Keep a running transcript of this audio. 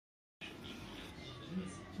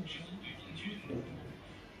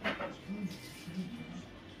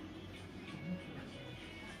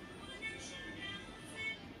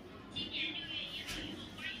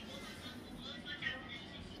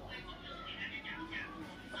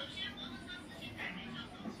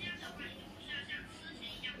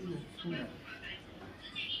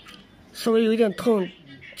稍微有一点痛，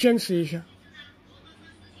坚持一下。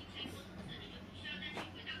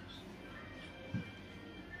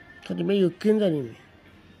它里面有根在里面。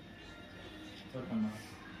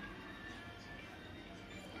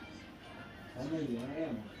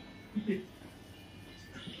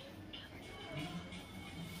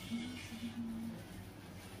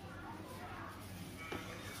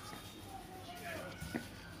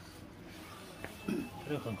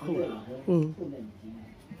这个很厚的。嗯。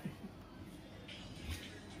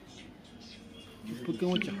不跟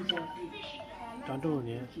我讲，长这么多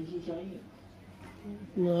年，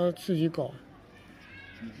那他自己搞。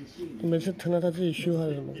每次疼了他自己修还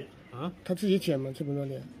是什么？啊？他自己剪吗？这么多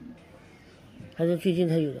年？还是最近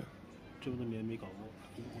才有的？这么多年没搞过，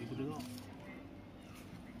我也不知道。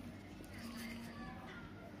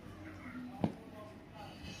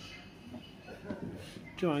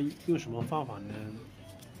这玩意用什么方法呢？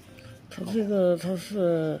他这个他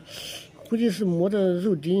是估计是磨的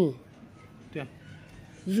肉钉。对啊。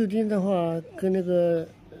肉钉的话跟那个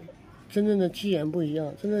真正的鸡眼不一样，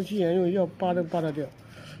真正的鸡眼用药扒都扒得掉。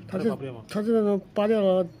他这种扒掉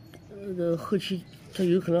了，后期它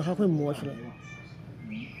有可能还会磨出来。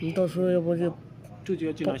你到时候要不就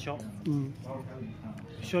要尽量削。嗯。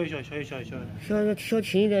削一削，削一削，削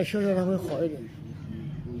勤一点，削它会好一点。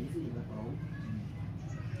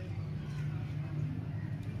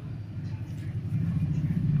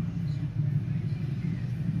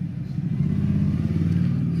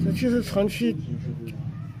这就是长期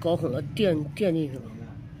搞狠了，垫进去了。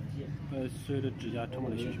所有的指甲全部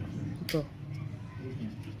都削去了。对。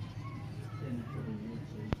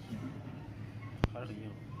还是很硬。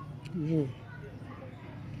嗯。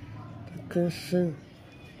根深。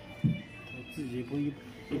自己一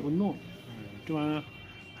不弄，这玩意儿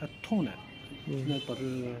还痛呢。那导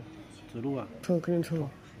致走路啊。痛，肯定痛。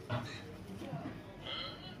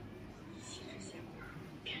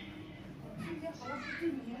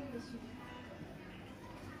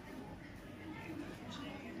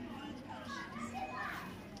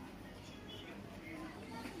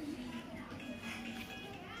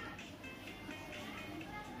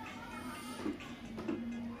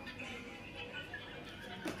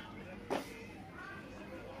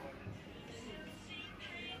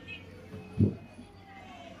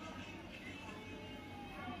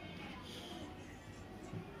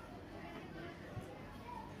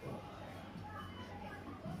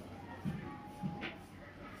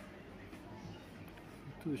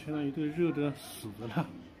这相当于对肉的死了。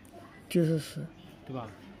就是死。对吧？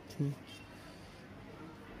嗯。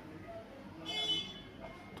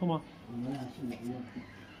痛吗？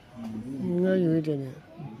应该有一点点。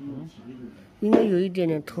应该有一点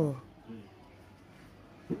点痛。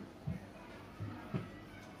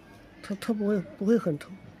它不会很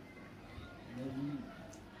痛。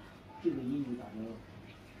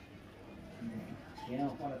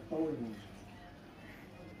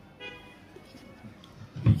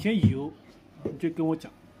以前有，你就跟我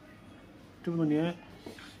讲，这么多年，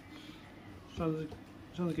上次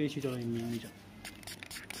跟你去教的你讲。